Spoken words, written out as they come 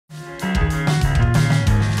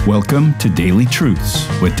Welcome to Daily Truths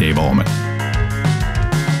with Dave Ahlman.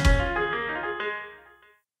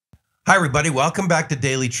 Hi, everybody. Welcome back to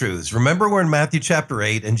Daily Truths. Remember, we're in Matthew chapter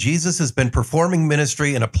 8, and Jesus has been performing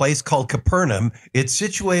ministry in a place called Capernaum. It's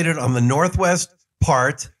situated on the northwest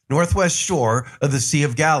shore of the Sea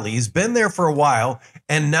of Galilee. He's been there for a while,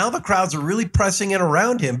 and now the crowds are really pressing in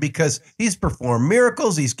around him because he's performed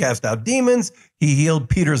miracles. He's cast out demons. He healed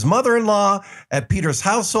Peter's mother-in-law at Peter's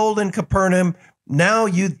household in Capernaum. Now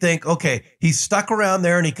you'd think, okay, he's stuck around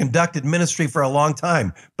there and he conducted ministry for a long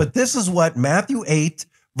time. But this is what Matthew 8,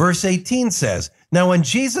 verse 18 says. Now, when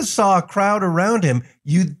Jesus saw a crowd around him,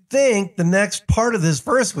 you'd think the next part of this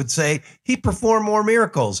verse would say he performed more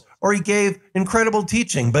miracles or he gave incredible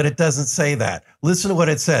teaching, but it doesn't say that. Listen to what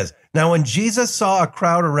it says. Now, when Jesus saw a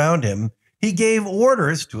crowd around him, he gave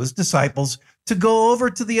orders to his disciples to go over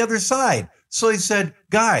to the other side. So he said,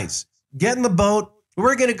 guys, get in the boat.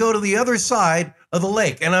 We're going to go to the other side of the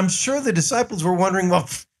lake. And I'm sure the disciples were wondering, well,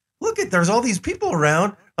 look, there's all these people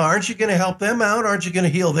around. Aren't you going to help them out? Aren't you going to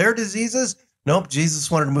heal their diseases? Nope, Jesus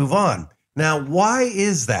wanted to move on. Now, why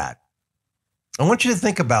is that? I want you to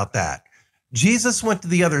think about that. Jesus went to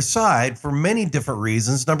the other side for many different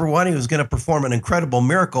reasons. Number one, he was going to perform an incredible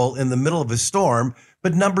miracle in the middle of a storm.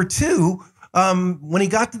 But number two, when he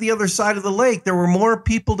got to the other side of the lake, there were more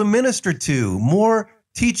people to minister to, more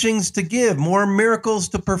teachings to give, more miracles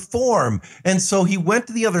to perform. And so he went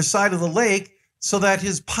to the other side of the lake so that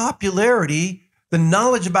his popularity, the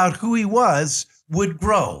knowledge about who he was, would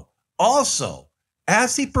grow. Also,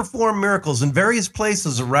 as he performed miracles in various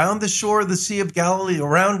places around the shore of the Sea of Galilee,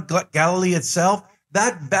 around Galilee itself,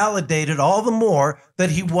 that validated all the more that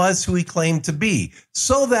he was who he claimed to be.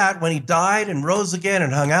 So that when he died and rose again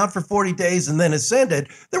and hung out for 40 days and then ascended,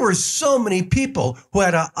 there were so many people who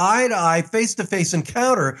had an eye-to-eye, face-to-face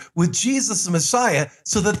encounter with Jesus the Messiah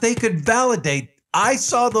so that they could validate, I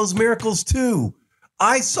saw those miracles too.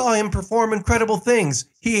 I saw him perform incredible things.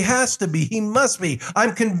 He has to be. He must be.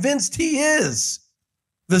 I'm convinced he is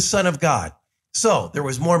the Son of God. So there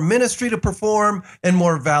was more ministry to perform and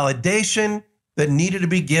more validation that needed to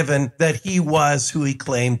be given that he was who he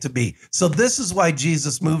claimed to be. So this is why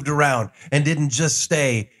Jesus moved around and didn't just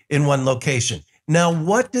stay in one location. Now,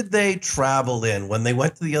 what did they travel in when they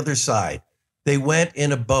went to the other side? They went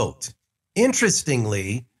in a boat.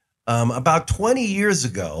 Interestingly, about 20 years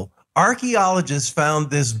ago, archaeologists found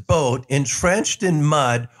this boat entrenched in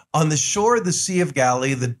mud on the shore of the Sea of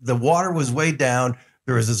Galilee. The water was way down.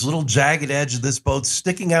 There was this little jagged edge of this boat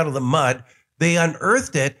sticking out of the mud. They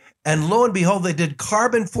unearthed it, and lo and behold, they did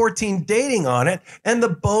carbon-14 dating on it, and the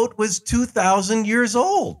boat was 2,000 years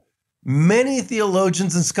old. Many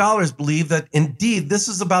theologians and scholars believe that, indeed, this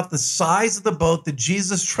is about the size of the boat that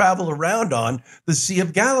Jesus traveled around on the Sea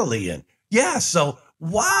of Galilee in. Yeah, so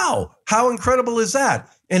wow, how incredible is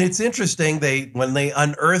that? And it's interesting, when they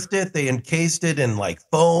unearthed it, they encased it in like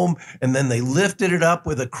foam, and then they lifted it up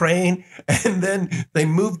with a crane, and then they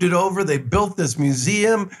moved it over. They built this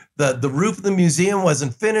museum. The roof of the museum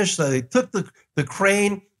wasn't finished, so they took the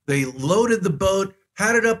crane, they loaded the boat,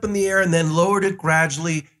 had it up in the air, and then lowered it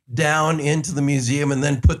gradually down into the museum and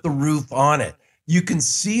then put the roof on it. You can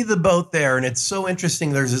see the boat there, and it's so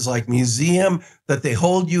interesting. There's this like museum that they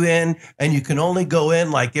hold you in, and you can only go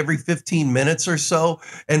in like every 15 minutes or so.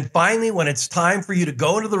 And finally, when it's time for you to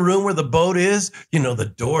go into the room where the boat is,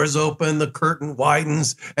 the doors open, the curtain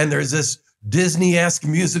widens, and there's this Disney-esque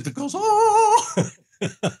music that goes, oh!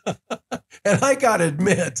 And I got to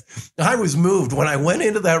admit, I was moved. When I went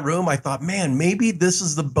into that room, I thought, man, maybe this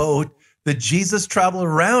is the boat that Jesus traveled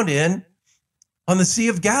around in on the Sea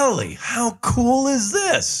of Galilee. How cool is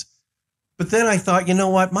this? But then I thought, you know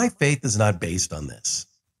what? My faith is not based on this.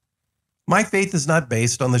 My faith is not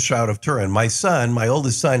based on the Shroud of Turin. My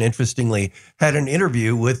oldest son, interestingly, had an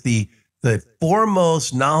interview with the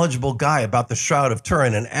foremost knowledgeable guy about the Shroud of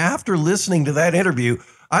Turin. And after listening to that interview,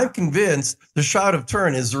 I'm convinced the Shroud of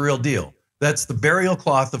Turin is the real deal. That's the burial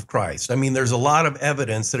cloth of Christ. I mean, there's a lot of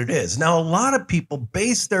evidence that it is. Now, a lot of people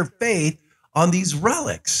base their faith on these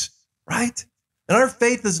relics, right? And our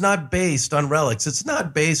faith is not based on relics. It's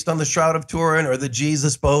not based on the Shroud of Turin or the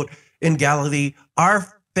Jesus boat in Galilee. Our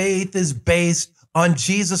faith is based on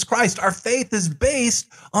Jesus Christ. Our faith is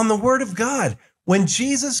based on the Word of God. When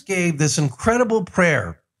Jesus gave this incredible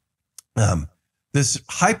prayer, this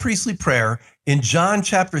high priestly prayer in John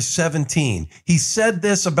chapter 17, he said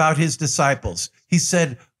this about his disciples. He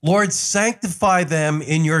said, Lord, sanctify them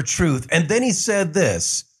in your truth. And then he said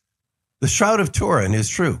this, the Shroud of Turin is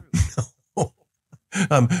true.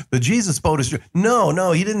 The Jesus boat is true.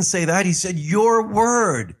 No, he didn't say that. He said, your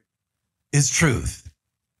word is truth.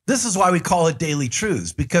 This is why we call it Daily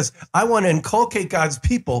Truths, because I want to inculcate God's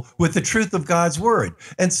people with the truth of God's word.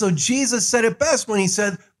 And so Jesus said it best when he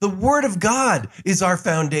said, the word of God is our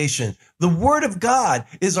foundation. The word of God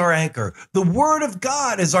is our anchor. The word of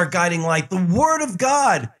God is our guiding light. The word of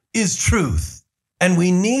God is truth. And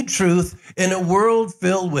we need truth in a world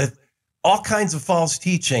filled with all kinds of false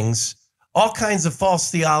teachings, all kinds of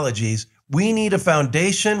false theologies. We need a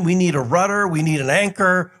foundation. We need a rudder. We need an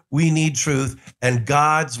anchor. We need truth. And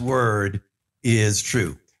God's word is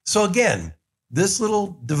true. So again, this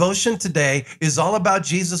little devotion today is all about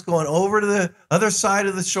Jesus going over to the other side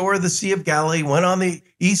of the shore of the Sea of Galilee, went on the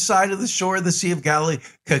east side of the shore of the Sea of Galilee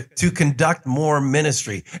to conduct more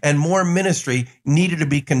ministry. And more ministry needed to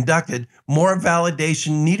be conducted. More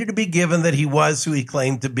validation needed to be given that he was who he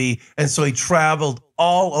claimed to be. And so he traveled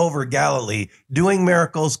all over Galilee, doing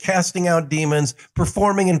miracles, casting out demons,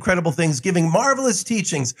 performing incredible things, giving marvelous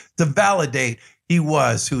teachings to validate he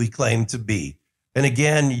was who he claimed to be. And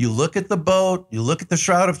again, you look at the boat, you look at the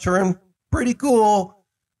Shroud of Turin, pretty cool,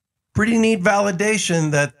 pretty neat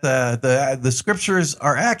validation that the scriptures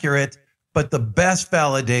are accurate, but the best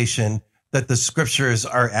validation that the scriptures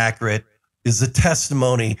are accurate is the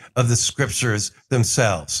testimony of the scriptures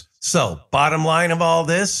themselves. So, bottom line of all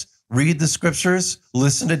this, read the scriptures,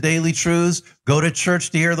 listen to Daily Truths, go to church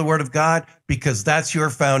to hear the word of God, because that's your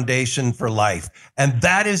foundation for life. And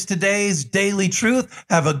that is today's Daily Truth.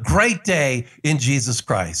 Have a great day in Jesus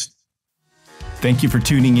Christ. Thank you for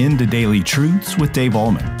tuning in to Daily Truths with Dave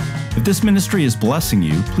Ahlman. If this ministry is blessing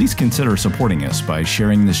you, please consider supporting us by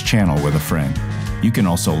sharing this channel with a friend. You can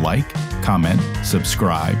also like, comment,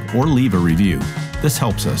 subscribe, or leave a review. This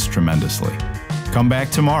helps us tremendously. Come back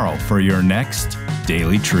tomorrow for your next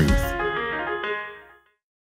Daily Truth.